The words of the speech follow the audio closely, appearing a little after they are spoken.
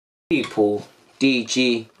People,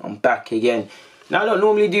 DG, I'm back again. Now I don't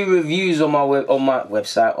normally do reviews on my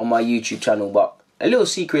website, on my YouTube channel, but a little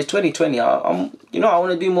secret is 2020. I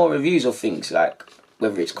want to do more reviews of things, like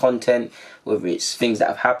whether it's content, whether it's things that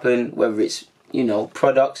have happened, whether it's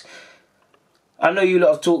products. I know you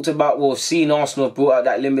lot have talked about, well, seen Arsenal have brought out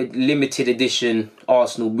that limited edition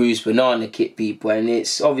Arsenal Bruised Banana kit, people, and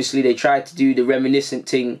it's obviously they tried to do the reminiscent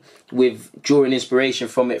thing with drawing inspiration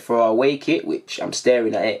from it for our away kit, which I'm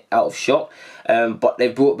staring at it out of shot. But they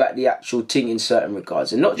brought back the actual thing in certain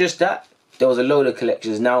regards, and not just that, there was a load of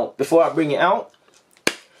collections. Now, before I bring it out,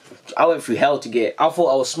 I went through hell to get it. I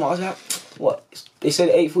thought I was smart. I was like, what? They said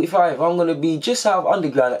 8:45. I'm going to be just out of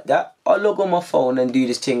underground like that. I'll log on my phone and do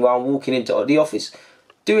this thing while I'm walking into the office.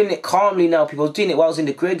 Doing it calmly now, people. I was doing it while I was in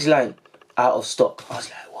the Greg's line. Out of stock. I was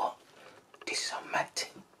like, what? This is a mad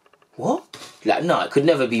thing. What? Like, no, it could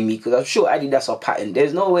never be me, because I'm sure Adidas are patterned.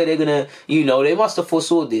 There's no way they're going to, they must have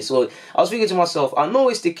foresaw this. Or I was thinking to myself, I know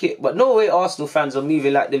it's the kit, but no way Arsenal fans are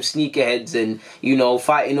moving like them sneakerheads and,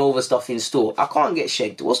 fighting over stuff in store. I can't get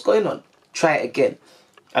shagged. What's going on? Try it again.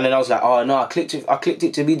 And then I was like, oh no, I clicked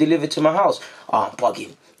it to be delivered to my house. Oh, I'm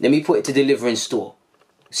bugging. Let me put it to deliver in store.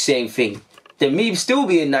 Same thing. Then me still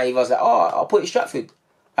being naive, I was like, oh, I'll put it Stratford.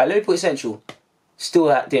 Alright, let me put it Central. Still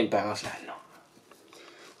that didn't bang. I was like, no.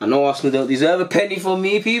 I know Arsenal don't deserve a penny from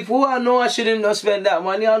me, people. I know I shouldn't have spent that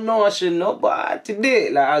money. I know I shouldn't have, but I had to do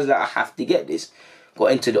it. Like, I was like, I have to get this.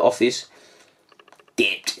 Got into the office.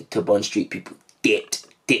 Dipped to Bond Street, people. Dipped.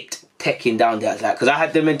 Pecking down there. I was like, because I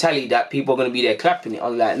had the mentality that people are going to be there clapping it. I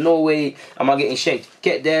was like, no way am I getting shaked.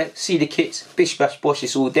 Get there, see the kits, bish bash bosh,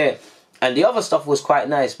 it's all there. And the other stuff was quite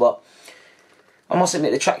nice, but I must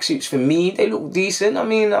admit the tracksuits for me, they look decent. I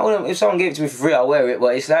mean, if someone gave it to me for free, I'll wear it,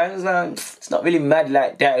 but it's not really mad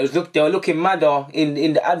like that. They were looking madder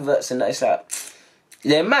in the adverts and that. It's like,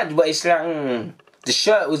 they're mad, but it's like, the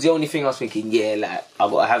shirt was the only thing I was thinking, yeah, like, I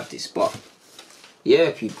gotta have this, but yeah,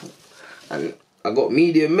 people. And I got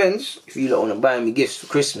medium men's. If you don't want to buy me gifts for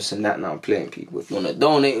Christmas and that, now I'm playing, people. If you want to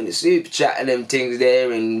donate in the super chat and them things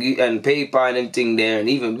there, and PayPal and them thing there, and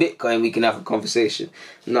even Bitcoin, we can have a conversation.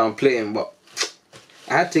 Now I'm playing, but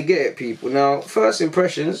I had to get it, people. Now, first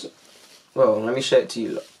impressions. Well, let me show it to you.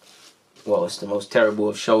 Look. Well, it's the most terrible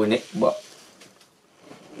of showing it, but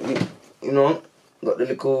got the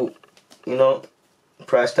little,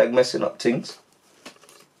 price tag messing up things.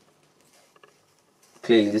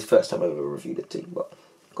 Clearly, this is the first time I've ever reviewed a thing, but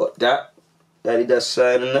got that. Adidas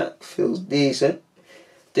sign and that. Feels decent.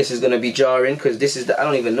 This is going to be jarring, because this is I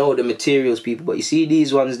don't even know the materials, people, but you see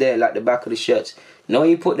these ones there, like the back of the shirts. Now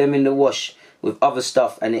you put them in the wash with other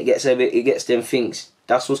stuff and it gets them things.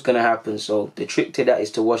 That's what's going to happen. So the trick to that is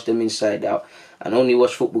to wash them inside out and only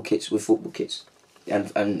wash football kits with football kits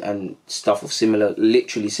and stuff of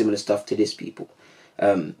literally similar stuff to this, people.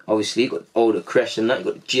 Obviously, you got all the Crash and that, you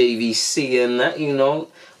got the JVC and that,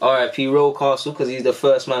 R.I.P. Rocastle, because he's the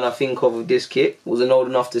first man I think of this kit. Wasn't old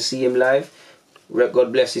enough to see him live.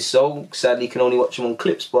 God bless his soul. Sadly, you can only watch him on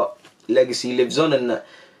clips, but legacy lives on and that.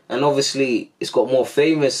 And obviously, it's got more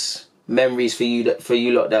famous memories for you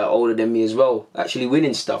lot that are older than me as well, actually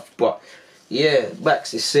winning stuff. But yeah,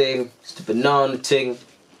 back's the same. It's the banana thing.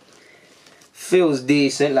 Feels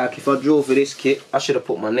decent. Like, if I draw for this kit, I should have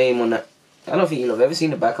put my name on that. I don't think you'll have ever seen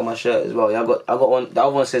the back of my shirt as well. Yeah, I got one. The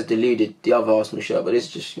other one says Deluded, the other Arsenal shirt, but it's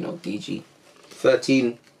just, DG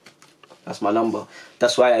 13. That's my number.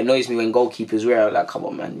 That's why it annoys me when goalkeepers wear it. Like, come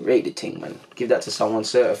on, man, rate the thing, man. Give that to someone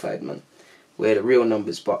certified, man. Wear the real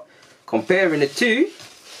numbers. But comparing the two,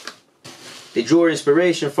 they draw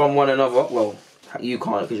inspiration from one another. Well, you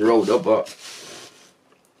can't because you're older, but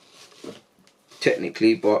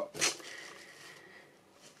technically, but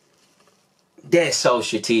they're so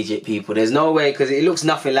strategic, people. There's no way, because it looks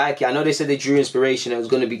nothing like it. I know they said they drew inspiration, it was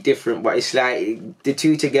going to be different, but it's like the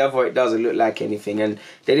two together, it doesn't look like anything. And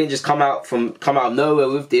they didn't just come out of nowhere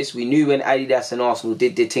with this. We knew when Adidas and Arsenal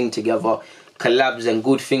did their thing together, collabs and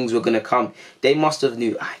good things were going to come. They must have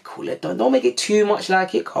knew, alright, cool, don't make it too much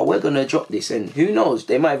like it, cause we're going to drop this. And who knows,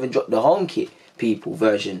 they might even drop the home kit, people,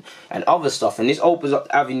 version and other stuff. And this opens up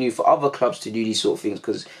the avenue for other clubs to do these sort of things,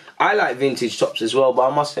 because I like vintage tops as well,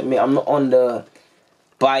 but I must admit, I'm not on the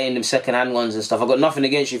buying them second-hand ones and stuff. I've got nothing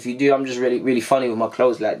against you if you do. I'm just really funny with my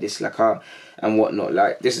clothes like this, and whatnot.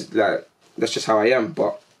 Like, this is like, that's just how I am.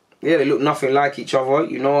 But yeah, they look nothing like each other.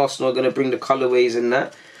 Arsenal are gonna bring the colorways and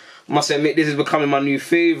that. I must admit, this is becoming my new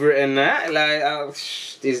favorite and that. Like,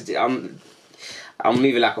 I'm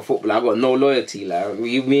moving like a footballer. I've got no loyalty. Like,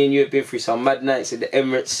 me and you have been through some mad nights at the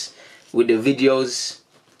Emirates with the videos,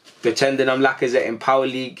 pretending I'm Lacazette in Power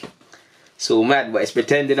League. So mad, but it's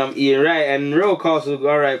pretending I'm Ian Wright and Rocastle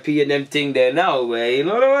RIP and them thing there now, where you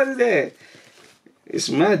know the ones there. It's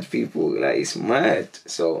mad, people. Like, it's mad.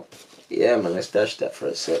 So, yeah, man, let's dash that for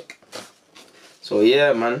a sec. So,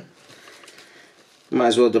 yeah, man. Might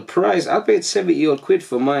as well. The price, I paid 70 odd quid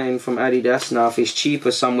for mine from Adidas. Now, if it's cheaper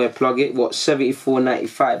somewhere, plug it. What,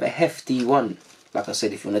 74.95, a hefty one. Like I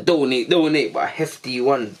said, if you want to donate, but a hefty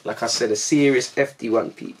one. Like I said, a serious hefty one,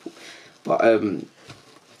 people. But,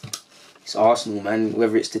 it's Arsenal, man.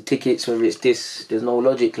 Whether it's the tickets, whether it's this, there's no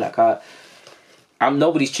logic. Like,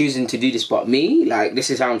 nobody's choosing to do this but me. Like, this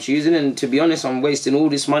is how I'm choosing, and to be honest, I'm wasting all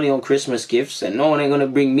this money on Christmas gifts, and no one ain't gonna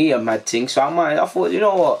bring me a mad thing. So I thought, you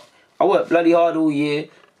know what? I work bloody hard all year.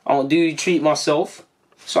 I don't treat myself.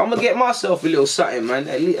 So I'm gonna get myself a little something, man.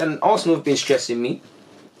 And Arsenal have been stressing me.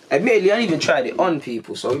 Admittedly, I ain't even tried it on,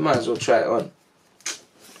 people, so we might as well try it on.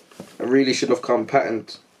 I really should have come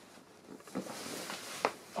patterned.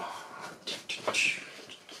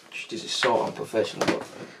 This is so unprofessional,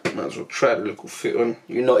 but might as well try the little fit on.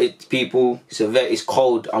 You know it, people. It's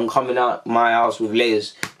cold. I'm coming out my house with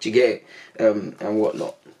layers to get it, and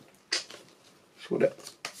whatnot. So that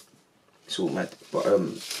it's all mad. But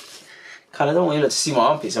kind of don't want you to see my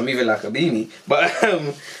armpits. I'm even like a beanie. But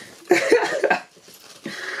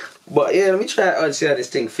but yeah, let me try it on. See how this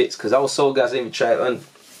thing fits. Cause I was so gassed, I didn't even try it on.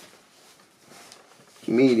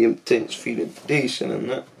 Medium tense, feeling decent and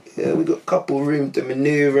that. Yeah, we got a couple room to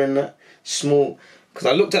maneuver and that. Small. Because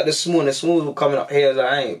I looked at the small and the smalls were coming up here. I was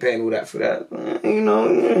like, I ain't paying all that for that. You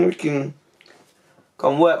know, we can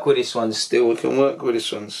work with this one still. We can work with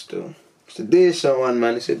this one still. It's a decent one,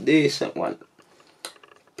 man. It's a decent one.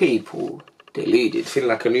 People, Deluded. Feeling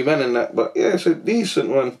like a new man and that. But yeah, it's a decent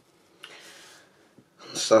one.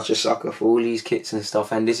 I'm such a sucker for all these kits and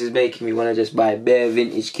stuff. And this is making me want to just buy bare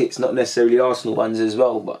vintage kits. Not necessarily Arsenal ones as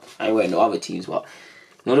well. But I ain't wearing no other teams. But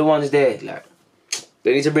you know the ones there, like,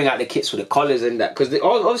 they need to bring out the kits with the colours and that. Because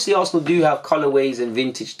obviously Arsenal do have colourways and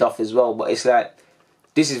vintage stuff as well. But it's like,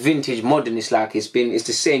 this is vintage modern. It's like, it's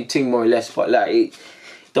the same thing more or less. But like, it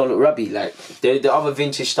don't look rubby. Like, the other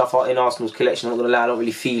vintage stuff out in Arsenal's collection, I'm not going to lie, I don't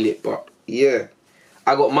really feel it. But yeah,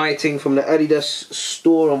 I got my thing from the Adidas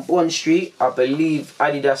store on Bond Street. I believe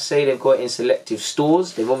Adidas say they've got it in selective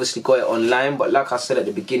stores. They've obviously got it online. But like I said at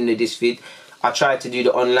the beginning of this vid, I tried to do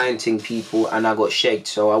the online thing, people, and I got shagged,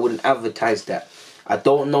 so I wouldn't advertise that. I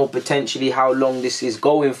don't know potentially how long this is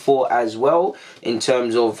going for as well, in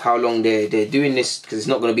terms of how long they're doing this, because it's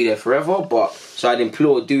not going to be there forever. But so I'd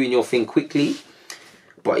implore doing your thing quickly.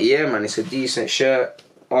 But yeah, man, it's a decent shirt.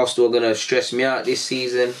 Arsenal are going to stress me out this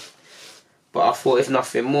season. But I thought, if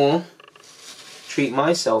nothing more, treat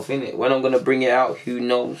myself, innit? When I'm going to bring it out, who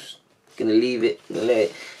knows? Gonna leave it,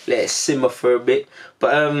 let it simmer for a bit.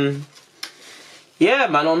 But yeah,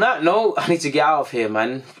 man, on that note, I need to get out of here,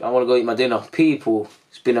 man. I want to go eat my dinner. People,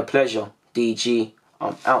 it's been a pleasure. DG,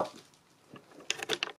 I'm out.